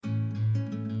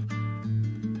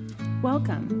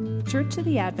Welcome. Church of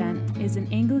the Advent is an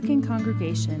Anglican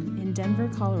congregation in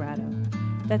Denver, Colorado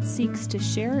that seeks to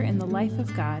share in the life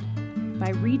of God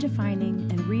by redefining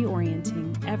and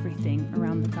reorienting everything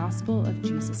around the gospel of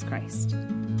Jesus Christ.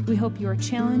 We hope you are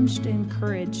challenged,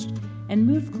 encouraged, and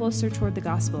moved closer toward the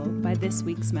gospel by this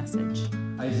week's message.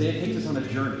 Isaiah takes us on a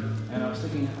journey, and I was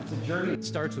thinking, it's a journey that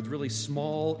starts with really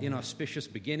small, inauspicious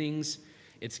beginnings.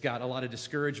 It's got a lot of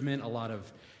discouragement, a lot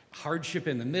of hardship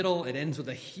in the middle. It ends with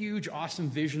a huge, awesome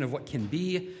vision of what can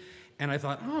be. And I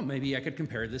thought, maybe I could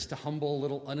compare this to humble,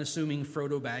 little, unassuming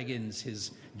Frodo Baggins,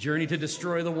 his journey to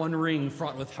destroy the One Ring,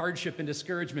 fraught with hardship and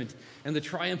discouragement, and the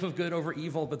triumph of good over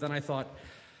evil. But then I thought,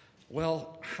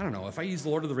 well, I don't know. If I use The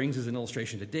Lord of the Rings as an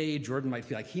illustration today, Jordan might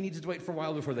feel like he needs to wait for a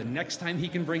while before the next time he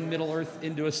can bring Middle-earth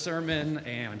into a sermon,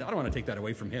 and I don't want to take that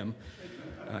away from him.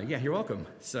 Yeah, you're welcome.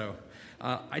 So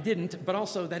I didn't, but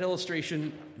also that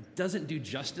illustration doesn't do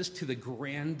justice to the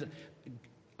grand,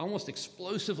 almost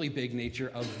explosively big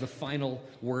nature of the final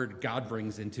word God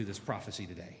brings into this prophecy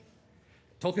today.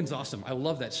 Tolkien's awesome. I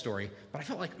love that story, but I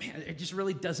felt like, man, it just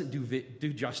really doesn't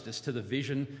do justice to the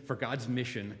vision for God's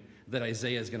mission that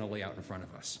Isaiah is going to lay out in front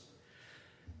of us.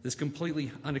 This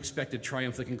completely unexpected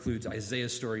triumph that concludes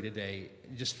Isaiah's story today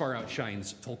just far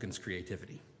outshines Tolkien's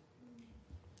creativity.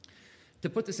 To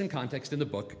put this in context in the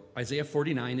book, Isaiah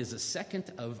 49 is the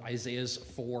second of Isaiah's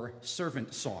 4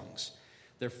 servant songs.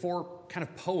 There are 4 kind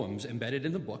of poems embedded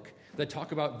in the book that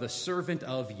talk about the servant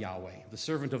of Yahweh, the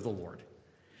servant of the Lord.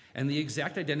 And the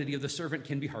exact identity of the servant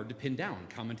can be hard to pin down.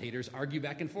 Commentators argue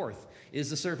back and forth.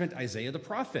 Is the servant Isaiah the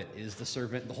prophet? Is the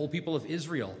servant the whole people of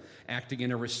Israel acting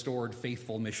in a restored,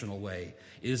 faithful, missional way?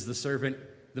 Is the servant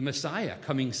the Messiah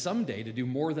coming someday to do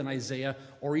more than Isaiah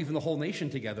or even the whole nation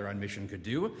together on mission could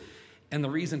do? And the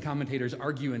reason commentators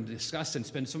argue and discuss and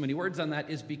spend so many words on that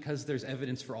is because there's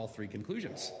evidence for all 3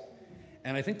 conclusions.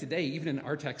 And I think today, even in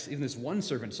our text, even this one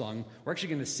servant song, we're actually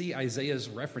going to see Isaiah's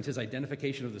reference, his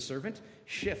identification of the servant,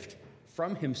 shift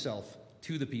from himself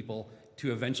to the people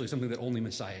to eventually something that only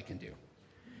Messiah can do.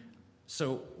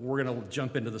 So we're going to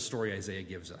jump into the story Isaiah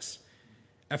gives us.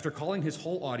 After calling his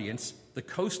whole audience, the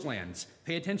coastlands,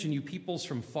 pay attention, you peoples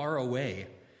from far away,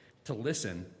 to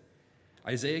listen,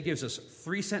 Isaiah gives us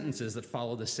 3 sentences that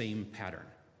follow the same pattern.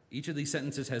 Each of these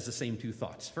sentences has the same 2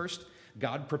 thoughts. First,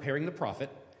 God preparing the prophet.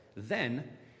 Then,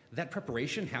 that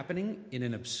preparation happening in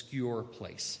an obscure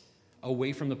place,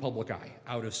 away from the public eye,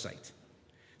 out of sight.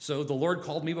 So the Lord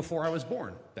called me before I was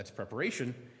born. That's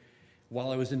preparation. While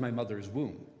I was in my mother's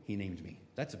womb, he named me.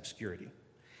 That's obscurity.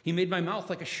 He made my mouth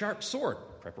like a sharp sword.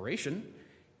 Preparation.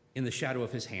 In the shadow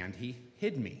of his hand, he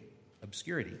hid me.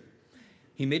 Obscurity.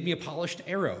 He made me a polished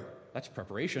arrow. That's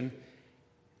preparation.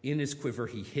 In his quiver,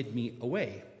 he hid me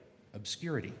away.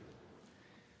 Obscurity.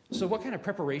 So what kind of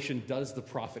preparation does the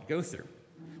prophet go through?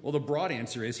 Well, the broad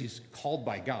answer is he's called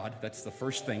by God. That's the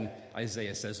first thing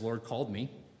Isaiah says, Lord called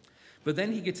me. But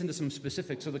then he gets into some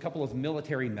specifics with a couple of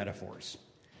military metaphors.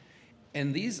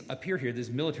 And these appear here, these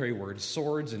military words,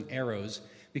 swords and arrows,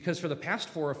 because for the past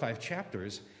 4 or 5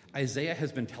 chapters, Isaiah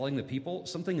has been telling the people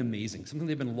something amazing, something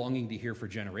they've been longing to hear for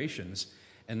generations,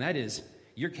 and that is,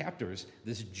 your captors,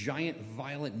 this giant,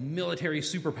 violent, military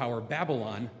superpower,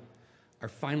 Babylon, are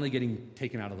finally getting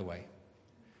taken out of the way.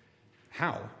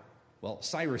 How? Well,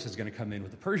 Cyrus is going to come in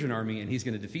with the Persian army, and he's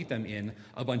going to defeat them in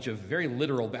a bunch of very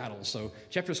literal battles. So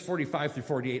chapters 45 through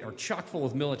 48 are chock full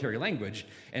of military language,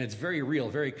 and it's very real,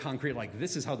 very concrete, like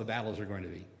this is how the battles are going to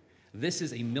be. This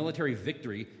is a military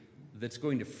victory that's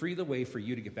going to free the way for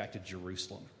you to get back to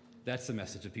Jerusalem. That's the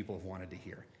message that people have wanted to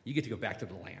hear. You get to go back to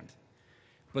the land.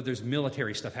 But there's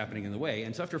military stuff happening in the way.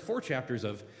 And so after 4 chapters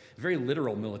of very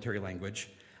literal military language,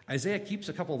 Isaiah keeps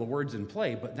a couple of the words in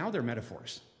play, but now they're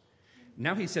metaphors.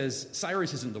 Now he says,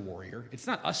 Cyrus isn't the warrior. It's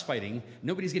not us fighting.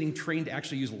 Nobody's getting trained to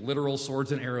actually use literal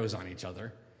swords and arrows on each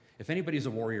other. If anybody's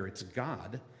a warrior, it's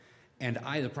God. And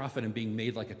I, the prophet, am being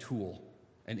made like a tool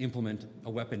and implement a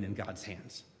weapon in God's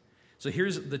hands. So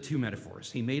here's the 2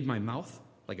 metaphors. He made my mouth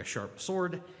like a sharp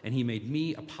sword, and he made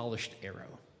me a polished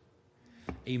arrow.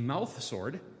 A mouth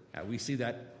sword, we see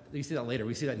that later.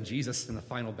 We see that in Jesus in the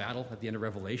final battle at the end of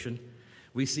Revelation.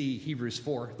 We see Hebrews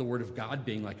 4, the word of God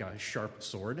being like a sharp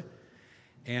sword.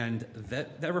 And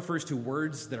that refers to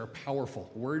words that are powerful,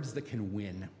 words that can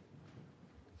win.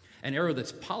 An arrow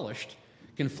that's polished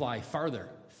can fly farther,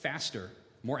 faster,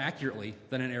 more accurately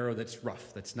than an arrow that's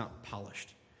rough, that's not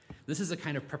polished. This is the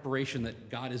kind of preparation that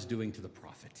God is doing to the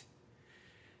prophet.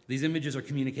 These images are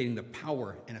communicating the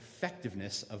power and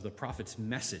effectiveness of the prophet's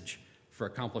message for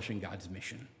accomplishing God's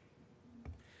mission.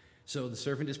 So the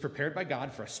servant is prepared by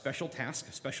God for a special task,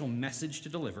 a special message to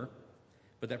deliver,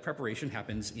 but that preparation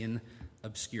happens in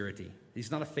obscurity.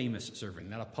 He's not a famous servant,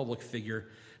 not a public figure,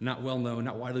 not well-known,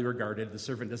 not widely regarded. The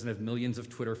servant doesn't have millions of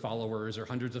Twitter followers or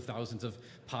hundreds of thousands of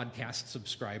podcast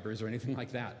subscribers or anything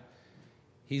like that.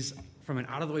 He's from an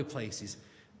out-of-the-way place. He's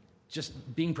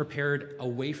just being prepared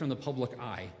away from the public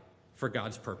eye for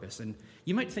God's purpose. And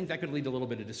you might think that could lead to a little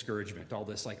bit of discouragement, all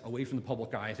this, like, away from the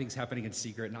public eye, things happening in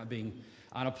secret, not being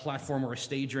on a platform or a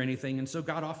stage or anything. And so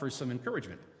God offers some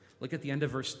encouragement. Look at the end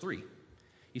of verse 3.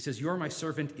 He says, "You are my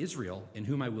servant Israel, in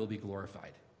whom I will be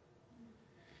glorified."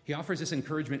 He offers this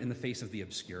encouragement in the face of the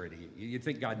obscurity. You'd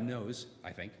think God knows,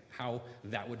 I think, how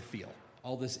that would feel.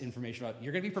 All this information about,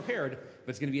 you're going to be prepared, but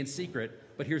it's going to be in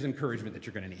secret, but here's encouragement that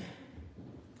you're going to need.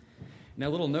 Now, a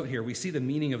little note here, we see the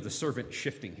meaning of the servant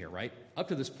shifting here, right? Up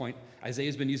to this point,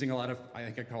 Isaiah's been using a lot of, I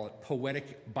think I call it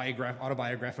poetic,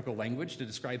 autobiographical language to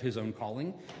describe his own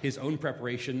calling, his own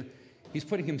preparation. He's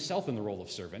putting himself in the role of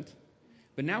servant.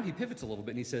 But now he pivots a little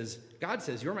bit and he says, God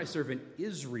says, "You're my servant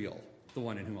Israel, the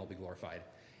one in whom I'll be glorified."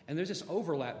 And there's this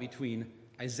overlap between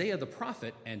Isaiah the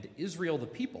prophet and Israel the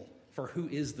people for who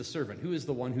is the servant, who is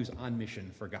the one who's on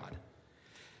mission for God.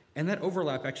 And that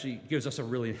overlap actually gives us a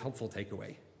really helpful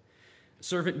takeaway.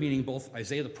 Servant meaning both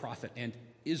Isaiah the prophet and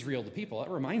Israel the people.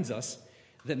 That reminds us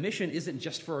that mission isn't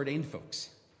just for ordained folks.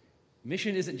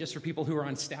 Mission isn't just for people who are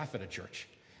on staff at a church.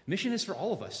 Mission is for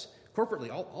all of us.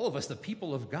 Corporately, all of us, the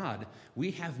people of God,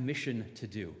 we have mission to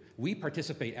do. We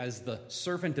participate as the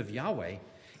servant of Yahweh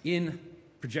in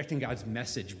projecting God's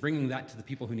message, bringing that to the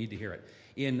people who need to hear it.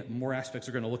 In more aspects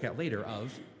we're going to look at later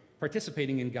of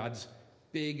participating in God's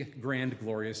big, grand,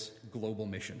 glorious global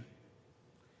mission.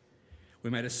 We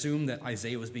might assume that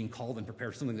Isaiah was being called and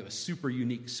prepared for something that was super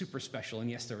unique, super special,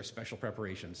 and yes, there were special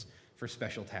preparations for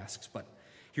special tasks, but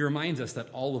he reminds us that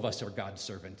all of us are God's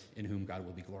servant in whom God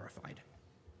will be glorified.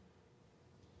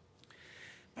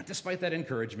 But despite that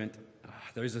encouragement,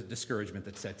 there's a discouragement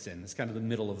that sets in. It's kind of the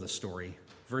middle of the story.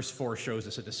 Verse 4 shows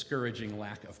us a discouraging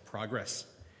lack of progress.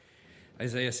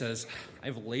 Isaiah says,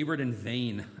 "I've labored in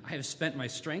vain. I have spent my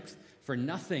strength for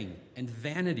nothing and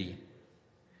vanity."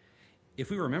 If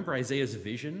we remember Isaiah's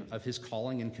vision of his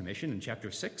calling and commission in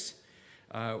chapter 6,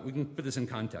 we can put this in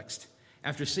context.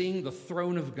 After seeing the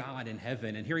throne of God in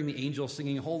heaven and hearing the angels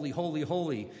singing, "Holy, holy,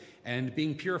 holy," and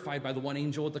being purified by the one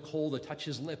angel at the coal that touched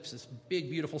his lips, this big,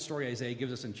 beautiful story Isaiah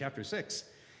gives us in chapter 6,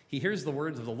 he hears the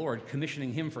words of the Lord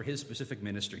commissioning him for his specific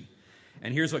ministry.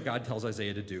 And here's what God tells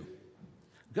Isaiah to do.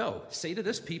 "Go, say to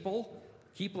this people,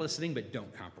 keep listening, but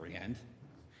don't comprehend.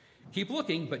 Keep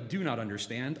looking, but do not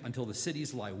understand, until the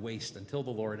cities lie waste, until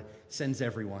the Lord sends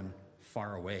everyone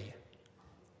far away."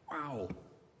 Wow.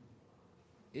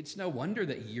 It's no wonder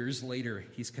that years later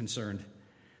he's concerned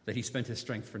that he spent his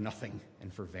strength for nothing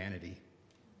and for vanity.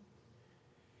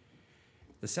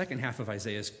 The second half of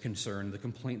Isaiah's concern, the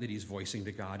complaint that he's voicing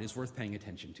to God, is worth paying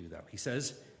attention to, though. He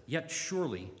says, "Yet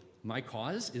surely my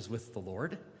cause is with the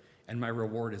Lord, and my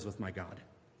reward is with my God."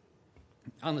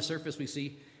 On the surface, we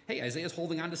see, hey, Isaiah's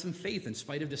holding on to some faith in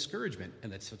spite of discouragement,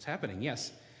 and that's what's happening,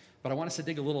 yes. But I want us to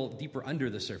dig a little deeper under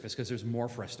the surface because there's more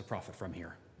for us to profit from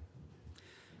here.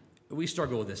 We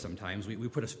struggle with this sometimes. We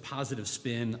put a positive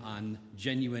spin on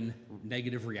genuine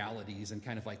negative realities and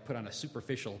kind of like put on a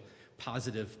superficial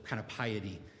positive kind of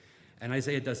piety. And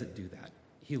Isaiah doesn't do that.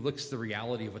 He looks the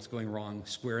reality of what's going wrong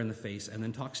square in the face and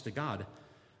then talks to God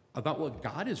about what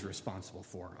God is responsible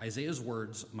for. Isaiah's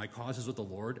words, "My cause is with the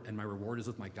Lord and my reward is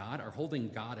with my God," are holding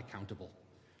God accountable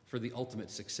for the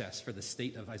ultimate success, for the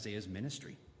state of Isaiah's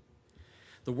ministry.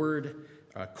 The word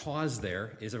cause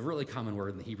there is a really common word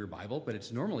in the Hebrew Bible, but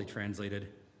it's normally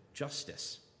translated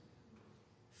justice,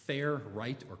 fair,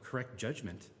 right, or correct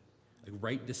judgment, a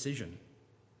right decision.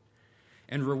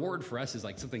 And reward for us is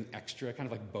like something extra, kind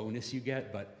of like bonus you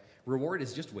get, but reward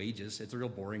is just wages. It's a real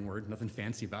boring word, nothing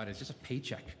fancy about it. It's just a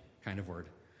paycheck kind of word.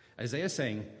 Isaiah's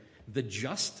saying the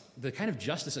kind of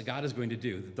justice that God is going to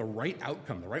do, the right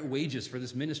outcome, the right wages for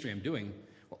this ministry I'm doing,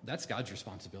 well, that's God's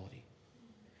responsibility.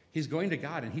 He's going to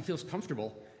God, and he feels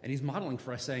comfortable, and he's modeling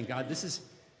for us, saying, "God, this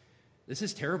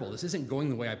is terrible. This isn't going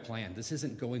the way I planned. This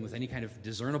isn't going with any kind of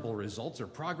discernible results or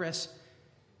progress,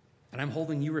 and I'm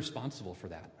holding you responsible for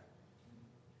that."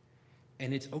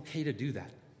 And it's okay to do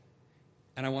that.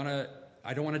 And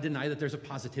I don't want to deny that there's a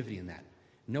positivity in that.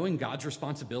 Knowing God's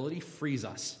responsibility frees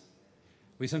us.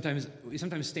 We sometimes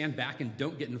stand back and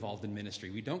don't get involved in ministry.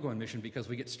 We don't go on mission because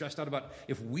we get stressed out about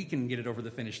if we can get it over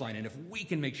the finish line and if we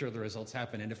can make sure the results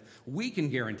happen and if we can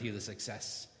guarantee the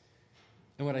success.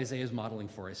 And what Isaiah is modeling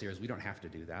for us here is we don't have to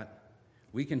do that.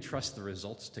 We can trust the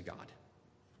results to God.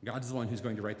 God's the one who's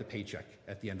going to write the paycheck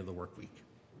at the end of the work week.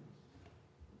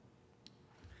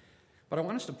 But I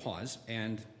want us to pause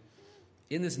and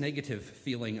In this negative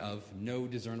feeling of no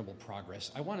discernible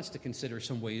progress, I want us to consider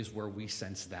some ways where we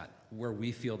sense that, where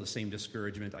we feel the same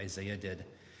discouragement Isaiah did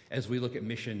as we look at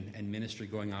mission and ministry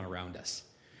going on around us.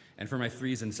 And for my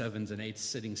 3s and 7s and 8s,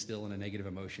 sitting still in a negative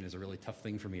emotion is a really tough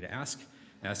thing for me to ask.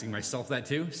 Asking myself that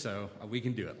too, so we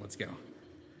can do it. Let's go.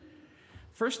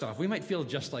 First off, we might feel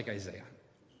just like Isaiah.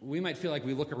 We might feel like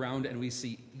we look around and we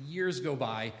see years go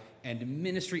by and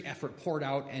ministry effort poured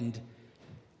out and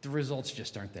the results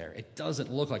just aren't there. It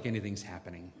doesn't look like anything's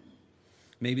happening.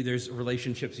 Maybe there's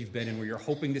relationships you've been in where you're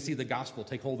hoping to see the gospel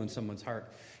take hold in someone's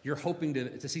heart. You're hoping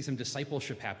to see some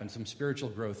discipleship happen, some spiritual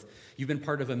growth. You've been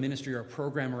part of a ministry or a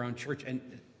program around church, and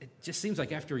it just seems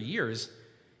like after years,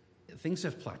 things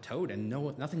have plateaued and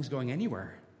nothing's going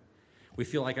anywhere. We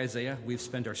feel like Isaiah, we've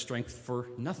spent our strength for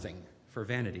nothing, for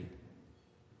vanity.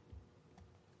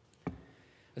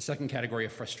 A second category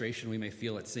of frustration we may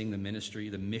feel at seeing the ministry,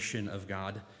 the mission of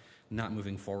God not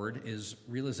moving forward is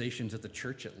realizations that the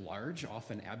church at large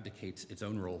often abdicates its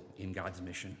own role in God's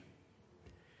mission.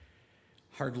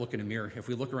 Hard look in a mirror. If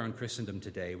we look around Christendom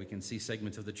today, we can see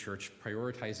segments of the church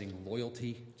prioritizing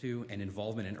loyalty to and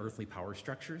involvement in earthly power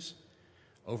structures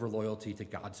over loyalty to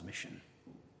God's mission.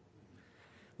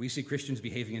 We see Christians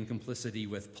behaving in complicity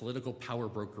with political power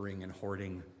brokering and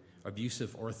hoarding,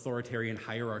 abusive or authoritarian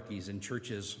hierarchies in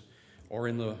churches or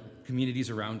in the communities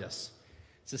around us,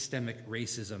 systemic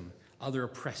racism, other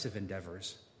oppressive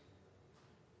endeavors.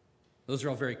 Those are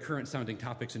all very current-sounding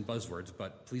topics and buzzwords,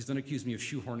 but please don't accuse me of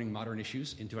shoehorning modern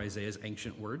issues into Isaiah's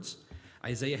ancient words.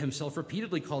 Isaiah himself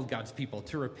repeatedly called God's people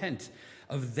to repent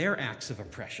of their acts of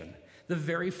oppression. The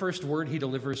very first word he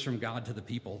delivers from God to the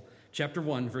people, chapter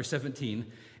 1, verse 17,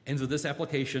 ends with this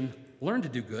application: learn to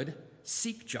do good,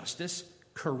 seek justice,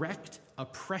 correct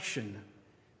oppression,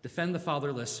 defend the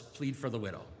fatherless, plead for the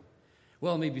widow.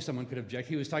 Well, maybe someone could object.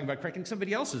 He was talking about correcting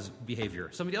somebody else's behavior,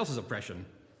 somebody else's oppression.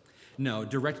 No,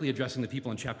 directly addressing the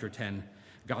people in chapter 10,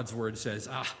 God's word says,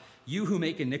 you who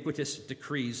make iniquitous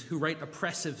decrees, who write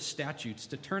oppressive statutes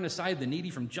to turn aside the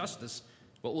needy from justice,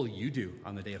 what will you do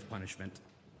on the day of punishment?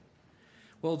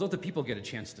 Well, don't the people get a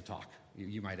chance to talk?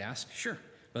 You might ask. Sure.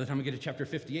 By the time we get to chapter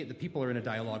 58, the people are in a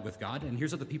dialogue with God, and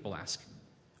here's what the people ask.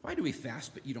 Why do we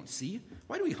fast but you don't see?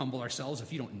 Why do we humble ourselves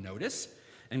if you don't notice?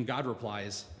 And God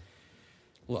replies,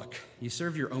 look, you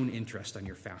serve your own interest on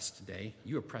your fast day.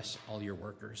 You oppress all your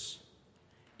workers.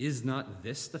 Is not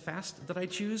this the fast that I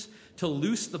choose? To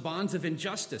loose the bonds of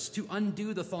injustice, to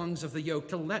undo the thongs of the yoke,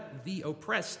 to let the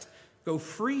oppressed go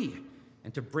free,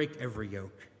 and to break every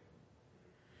yoke.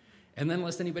 And then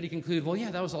lest anybody conclude, well, yeah,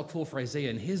 that was all cool for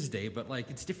Isaiah in his day, but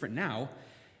it's different now.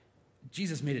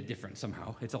 Jesus made it different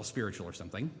somehow. It's all spiritual or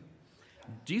something.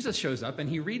 Jesus shows up and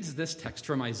he reads this text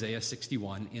from Isaiah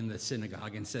 61 in the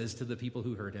synagogue and says to the people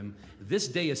who heard him, this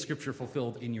day is scripture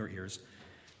fulfilled in your ears.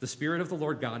 The Spirit of the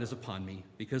Lord God is upon me,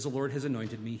 because the Lord has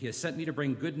anointed me. He has sent me to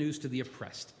bring good news to the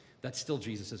oppressed. That's still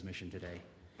Jesus' mission today.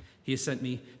 He has sent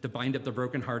me to bind up the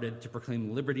brokenhearted, to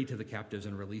proclaim liberty to the captives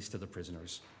and release to the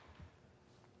prisoners.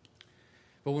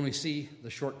 But when we see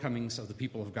the shortcomings of the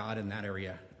people of God in that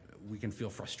area, we can feel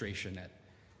frustration at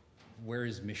where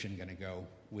is mission going to go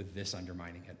with this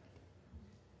undermining it.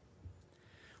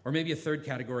 Or maybe a third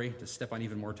category, to step on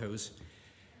even more toes,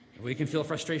 we can feel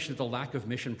frustration at the lack of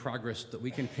mission progress that we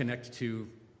can connect to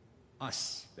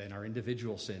us and our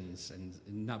individual sins, and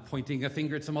not pointing a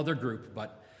finger at some other group,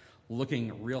 but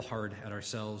looking real hard at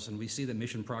ourselves. And we see that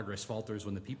mission progress falters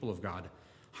when the people of God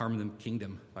harm the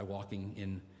kingdom by walking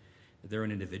in their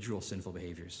own individual sinful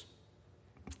behaviors.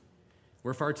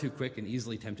 We're far too quick and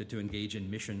easily tempted to engage in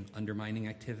mission-undermining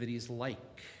activities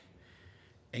like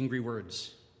angry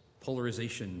words,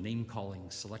 polarization, name-calling,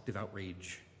 selective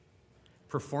outrage,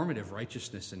 performative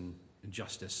righteousness and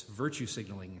justice, virtue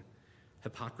signaling,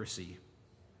 hypocrisy,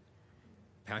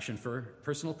 passion for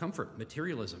personal comfort,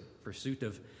 materialism, pursuit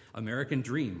of American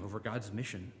dream over God's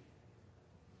mission,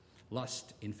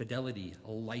 lust, infidelity,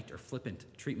 a light or flippant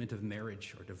treatment of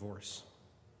marriage or divorce.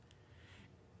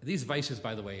 These vices,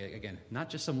 by the way, again, not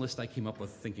just some list I came up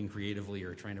with thinking creatively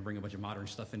or trying to bring a bunch of modern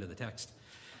stuff into the text.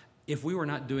 If we were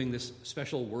not doing this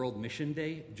special World Mission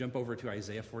Day, jump over to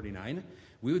Isaiah 49,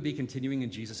 we would be continuing in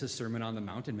Jesus' Sermon on the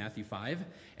Mount in Matthew 5,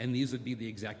 and these would be the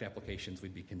exact applications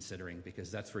we'd be considering,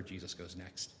 because that's where Jesus goes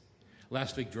next.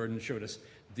 Last week, Jordan showed us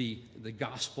the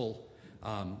gospel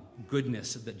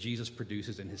goodness that Jesus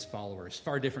produces in his followers,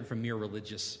 far different from mere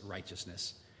religious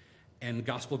righteousness. And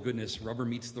gospel goodness, rubber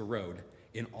meets the road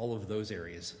in all of those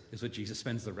areas, is what Jesus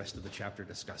spends the rest of the chapter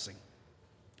discussing.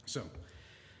 So,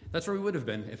 that's where we would have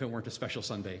been if it weren't a special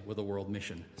Sunday with a world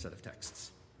mission set of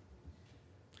texts.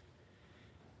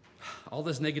 All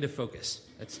this negative focus,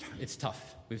 it's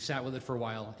tough. We've sat with it for a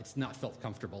while. It's not felt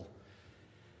comfortable.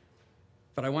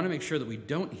 But I want to make sure that we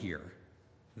don't hear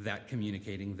that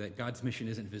communicating that God's mission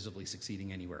isn't visibly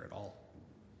succeeding anywhere at all.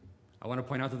 I want to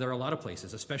point out that there are a lot of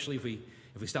places, especially if we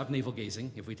stop navel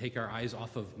gazing, if we take our eyes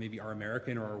off of maybe our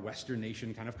American or our Western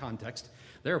nation kind of context,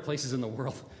 there are places in the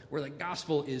world where the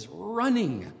gospel is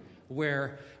running,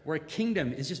 where a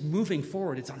kingdom is just moving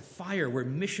forward, it's on fire, where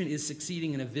mission is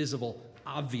succeeding in a visible,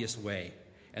 obvious way.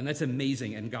 And that's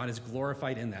amazing, and God is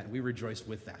glorified in that. We rejoice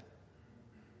with that.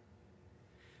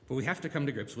 But we have to come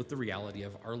to grips with the reality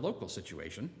of our local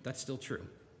situation. That's still true.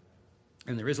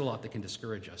 And there is a lot that can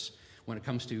discourage us when it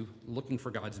comes to looking for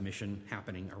God's mission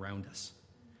happening around us.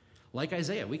 Like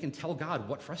Isaiah, we can tell God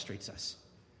what frustrates us.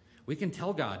 We can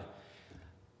tell God,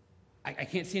 I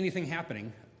can't see anything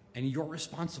happening, and you're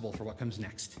responsible for what comes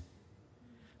next.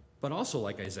 But also,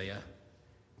 like Isaiah,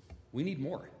 we need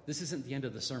more. This isn't the end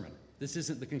of the sermon. This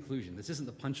isn't the conclusion. This isn't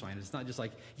the punchline. It's not just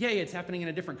like, yay, it's happening in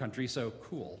a different country, so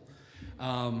cool.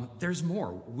 There's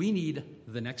more. We need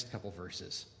the next couple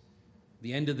verses.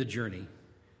 The end of the journey,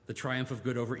 the triumph of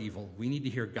good over evil. We need to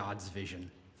hear God's vision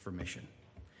for mission.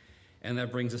 And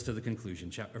that brings us to the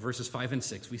conclusion. Verses 5 and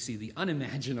 6, we see the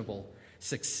unimaginable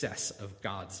success of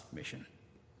God's mission.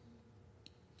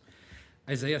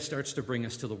 Isaiah starts to bring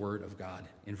us to the word of God.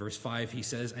 In verse 5, he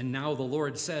says, "And now the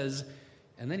Lord says,"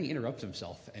 and then he interrupts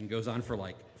himself and goes on for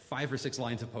like 5 or 6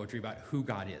 lines of poetry about who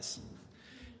God is.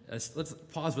 Let's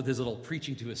pause with his little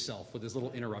preaching to himself, with his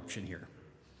little interruption here.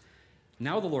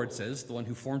 "Now the Lord says, the one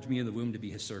who formed me in the womb to be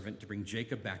his servant, to bring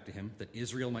Jacob back to him, that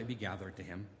Israel might be gathered to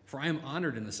him. For I am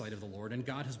honored in the sight of the Lord, and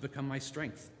God has become my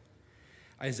strength."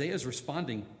 Isaiah is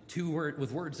responding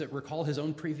with words that recall his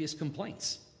own previous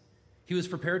complaints. He was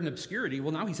prepared in obscurity.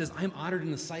 Well, now he says, I'm honored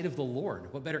in the sight of the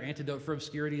Lord. What better antidote for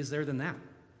obscurity is there than that?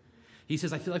 He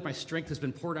says, I feel like my strength has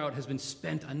been poured out, has been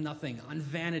spent on nothing, on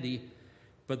vanity,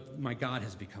 but my God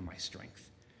has become my strength.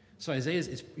 So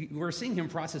we're seeing him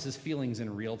process his feelings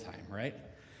in real time, right?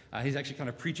 He's actually kind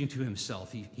of preaching to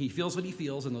himself. He feels what he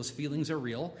feels, and those feelings are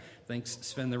real. Thanks,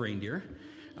 Sven the reindeer.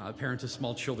 Parents of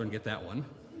small children get that one.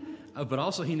 But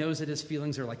also he knows that his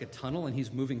feelings are like a tunnel, and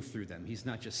he's moving through them. He's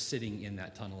not just sitting in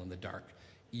that tunnel in the dark,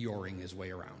 Eeyoring his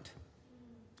way around.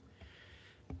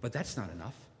 But that's not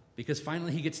enough, because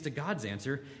finally he gets to God's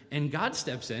answer, and God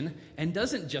steps in and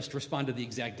doesn't just respond to the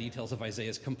exact details of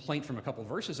Isaiah's complaint from a couple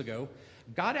verses ago.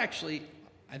 God actually,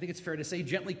 I think it's fair to say,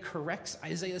 gently corrects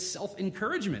Isaiah's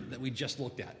self-encouragement that we just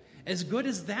looked at. As good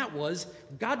as that was,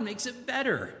 God makes it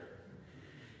better.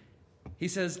 He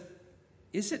says,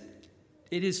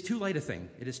 It is too light a thing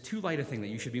that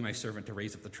you should be my servant to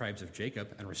raise up the tribes of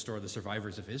Jacob and restore the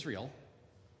survivors of Israel.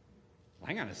 Well,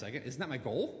 hang on a second. Isn't that my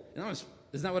goal?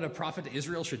 Isn't that what a prophet to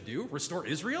Israel should do? Restore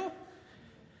Israel?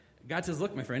 God says,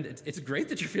 look, my friend, it's great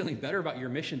that you're feeling better about your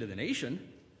mission to the nation,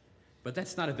 but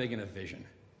that's not a big enough vision.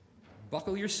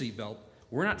 Buckle your seatbelt.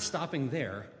 We're not stopping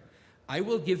there. I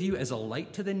will give you as a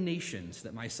light to the nations,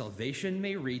 that my salvation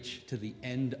may reach to the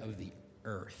end of the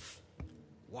earth.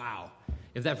 Wow.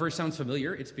 If that verse sounds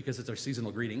familiar, it's because it's our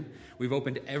seasonal greeting. We've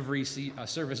opened every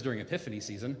service during Epiphany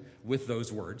season with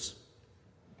those words.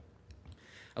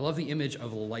 I love the image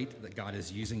of light that God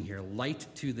is using here, light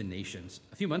to the nations.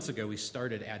 A few months ago, we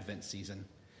started Advent season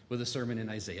with a sermon in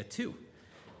Isaiah 2,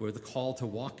 where the call to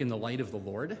walk in the light of the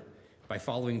Lord by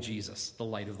following Jesus, the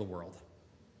light of the world.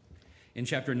 In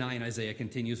chapter 9, Isaiah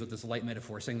continues with this light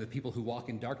metaphor, saying that people who walk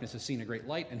in darkness have seen a great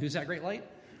light. And who's that great light?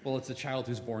 Well, it's the child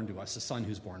who's born to us, the son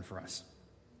who's born for us.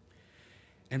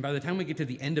 And by the time we get to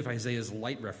the end of Isaiah's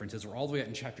light references, we're all the way out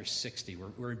in chapter 60.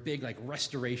 We're in big, like,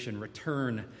 restoration,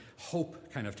 return,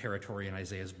 hope kind of territory in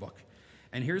Isaiah's book.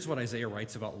 And here's what Isaiah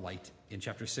writes about light in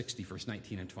chapter 60, verse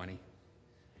 19 and 20.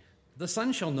 "The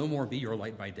sun shall no more be your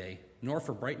light by day, nor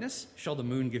for brightness shall the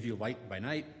moon give you light by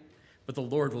night, but the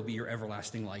Lord will be your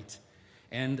everlasting light,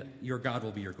 and your God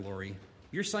will be your glory.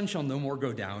 Your sun shall no more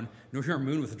go down, nor your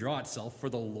moon withdraw itself, for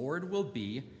the Lord will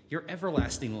be your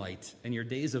everlasting light, and your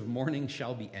days of mourning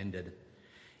shall be ended."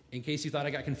 In case you thought I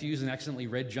got confused and accidentally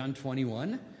read John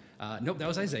 21, nope, that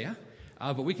was Isaiah.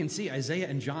 But we can see Isaiah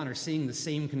and John are seeing the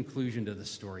same conclusion to the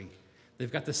story. They've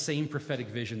got the same prophetic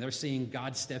vision. They're seeing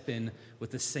God step in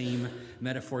with the same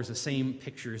metaphors, the same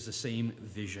pictures, the same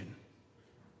vision.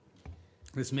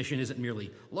 This mission isn't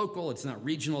merely local, it's not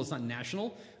regional, it's not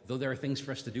national, though there are things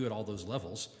for us to do at all those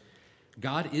levels.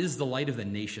 God is the light of the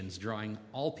nations, drawing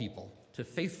all people to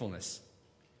faithfulness,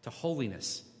 to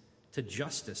holiness, to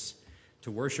justice,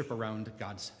 to worship around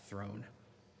God's throne.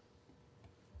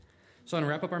 So I'm going to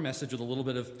wrap up our message with a little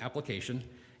bit of application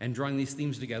and drawing these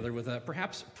themes together with a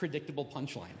perhaps predictable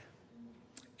punchline.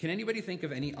 Can anybody think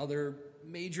of any other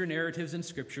major narratives in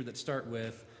Scripture that start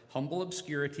with humble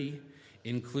obscurity,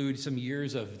 include some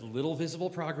years of little visible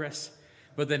progress,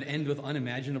 but then end with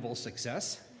unimaginable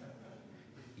success?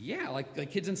 Yeah,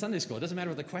 like kids in Sunday school. It doesn't matter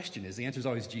what the question is. The answer is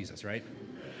always Jesus, right?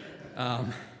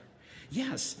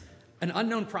 Yes, an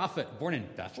unknown prophet born in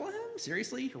Bethlehem?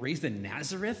 Seriously? Raised in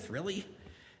Nazareth? Really?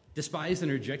 Despised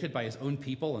and rejected by his own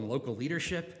people and local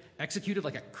leadership? Executed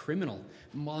like a criminal?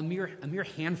 While a mere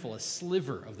handful, a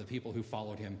sliver of the people who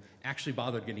followed him actually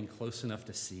bothered getting close enough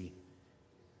to see.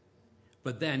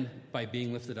 But then, by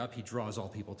being lifted up, he draws all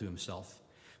people to himself.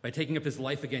 By taking up his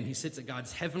life again, he sits at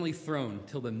God's heavenly throne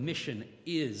till the mission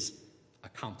is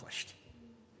accomplished.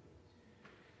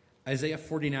 Isaiah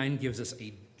 49 gives us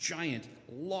a giant,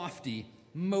 lofty,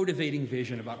 motivating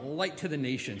vision about light to the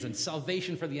nations and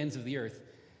salvation for the ends of the earth.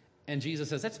 And Jesus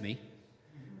says, that's me.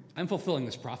 I'm fulfilling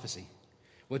this prophecy.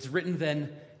 What's written then,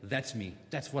 that's me.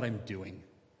 That's what I'm doing.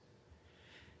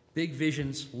 Big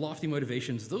visions, lofty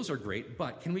motivations, those are great,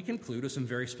 but can we conclude with some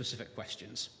very specific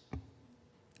questions?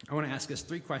 I want to ask us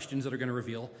 3 questions that are going to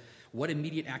reveal what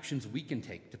immediate actions we can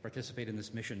take to participate in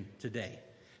this mission today.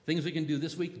 Things we can do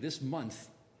this week, this month,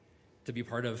 to be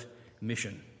part of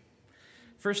mission.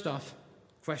 First off,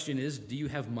 question is, do you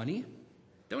have money?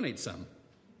 Donate some.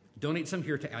 Donate some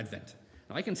here to Advent.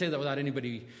 Now, I can say that without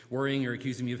anybody worrying or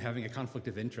accusing me of having a conflict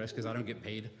of interest because I don't get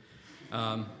paid.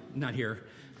 Not here.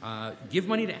 Give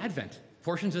money to Advent.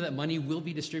 Portions of that money will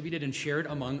be distributed and shared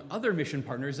among other mission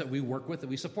partners that we work with, that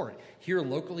we support, here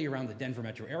locally around the Denver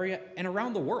metro area and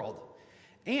around the world.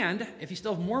 And if you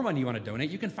still have more money you want to donate,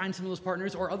 you can find some of those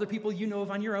partners or other people you know of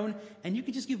on your own, and you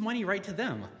can just give money right to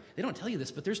them. They don't tell you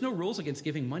this, but there's no rules against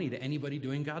giving money to anybody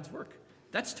doing God's work.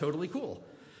 That's totally cool.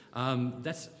 We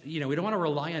don't want to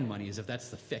rely on money as if that's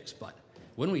the fix, but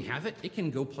when we have it, it can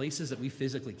go places that we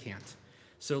physically can't.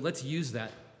 So let's use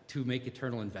that to make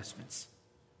eternal investments.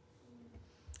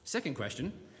 Second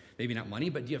question, maybe not money,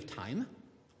 but do you have time?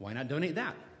 Why not donate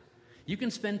that? You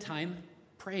can spend time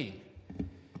praying.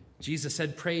 Jesus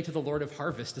said, pray to the Lord of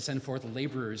harvest to send forth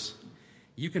laborers.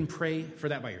 You can pray for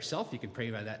that by yourself. You can pray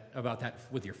about that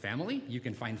with your family. You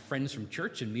can find friends from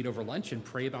church and meet over lunch and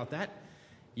pray about that.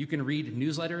 You can read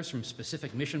newsletters from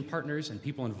specific mission partners and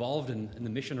people involved in the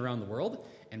mission around the world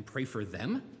and pray for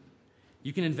them.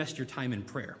 You can invest your time in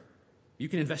prayer. You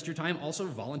can invest your time also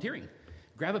volunteering.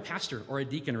 Grab a pastor or a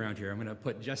deacon around here. I'm going to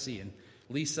put Jesse and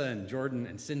Lisa and Jordan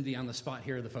and Cindy on the spot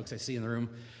here, the folks I see in the room.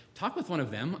 Talk with one of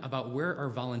them about where are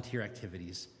volunteer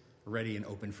activities ready and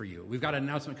open for you. We've got an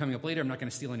announcement coming up later. I'm not going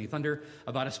to steal any thunder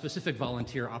about a specific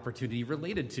volunteer opportunity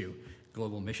related to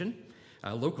global mission,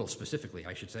 local specifically,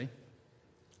 I should say.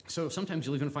 So sometimes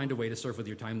you'll even find a way to serve with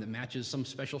your time that matches some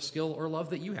special skill or love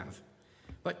that you have.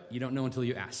 But you don't know until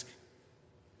you ask.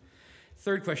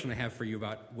 Third question I have for you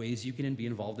about ways you can be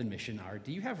involved in mission are,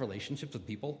 do you have relationships with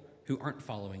people who aren't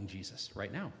following Jesus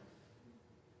right now?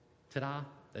 Ta-da,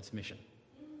 that's mission.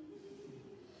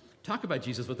 Talk about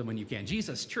Jesus with them when you can.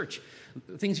 Jesus, church,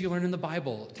 things you learn in the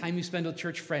Bible, time you spend with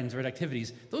church friends or at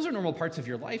activities, those are normal parts of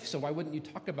your life, so why wouldn't you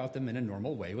talk about them in a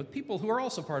normal way with people who are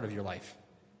also part of your life?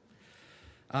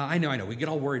 I know. We get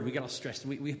all worried. We get all stressed.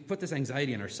 We put this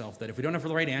anxiety on ourselves that if we don't have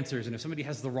the right answers, and if somebody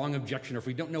has the wrong objection, or if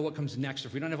we don't know what comes next, or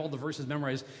if we don't have all the verses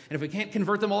memorized, and if we can't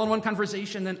convert them all in one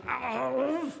conversation, then,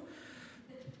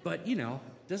 But,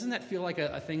 doesn't that feel like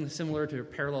a thing similar to,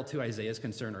 parallel to Isaiah's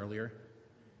concern earlier?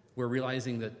 We're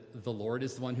realizing that the Lord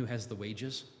is the one who has the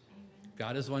wages.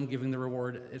 God is the one giving the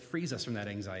reward. It frees us from that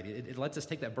anxiety. It lets us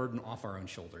take that burden off our own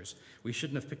shoulders. We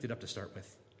shouldn't have picked it up to start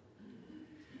with.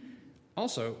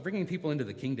 Also, bringing people into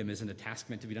the kingdom isn't a task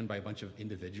meant to be done by a bunch of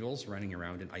individuals running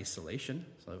around in isolation,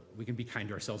 so we can be kind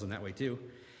to ourselves in that way too.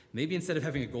 Maybe instead of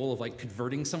having a goal of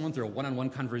converting someone through a one-on-one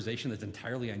conversation that's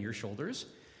entirely on your shoulders,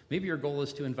 maybe your goal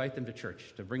is to invite them to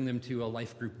church, to bring them to a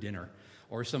life group dinner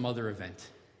or some other event.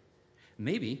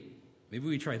 Maybe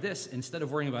we try this. Instead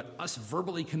of worrying about us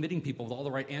verbally committing people with all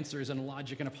the right answers and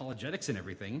logic and apologetics and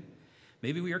everything,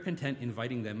 maybe we are content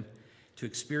inviting them to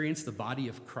experience the body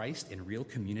of Christ in real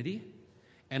community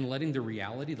and letting the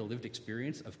reality, the lived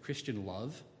experience of Christian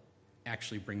love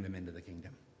actually bring them into the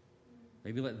kingdom.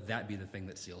 Maybe let that be the thing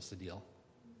that seals the deal.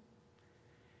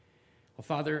 Well,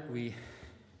 Father, we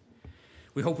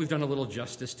hope we've done a little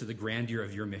justice to the grandeur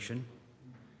of your mission,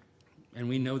 and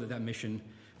we know that mission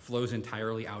flows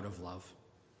entirely out of love.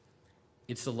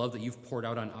 It's the love that you've poured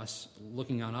out on us,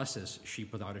 looking on us as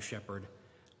sheep without a shepherd,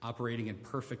 operating in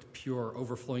perfect, pure,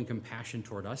 overflowing compassion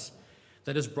toward us,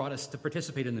 that has brought us to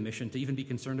participate in the mission, to even be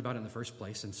concerned about it in the first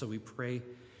place. And so we pray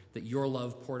that your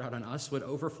love poured out on us would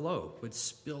overflow, would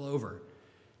spill over,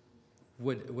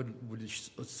 would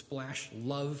splash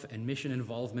love and mission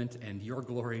involvement and your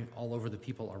glory all over the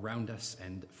people around us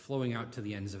and flowing out to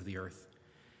the ends of the earth.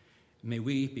 May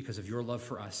we, because of your love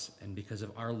for us and because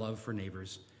of our love for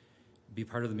neighbors, be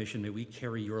part of the mission. May we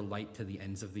carry your light to the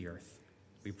ends of the earth.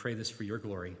 We pray this for your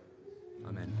glory.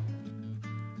 Amen.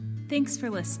 Thanks for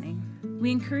listening.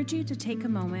 We encourage you to take a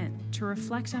moment to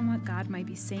reflect on what God might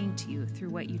be saying to you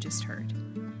through what you just heard.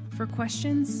 For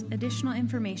questions, additional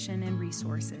information, and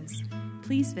resources,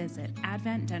 please visit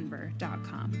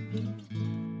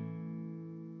adventdenver.com.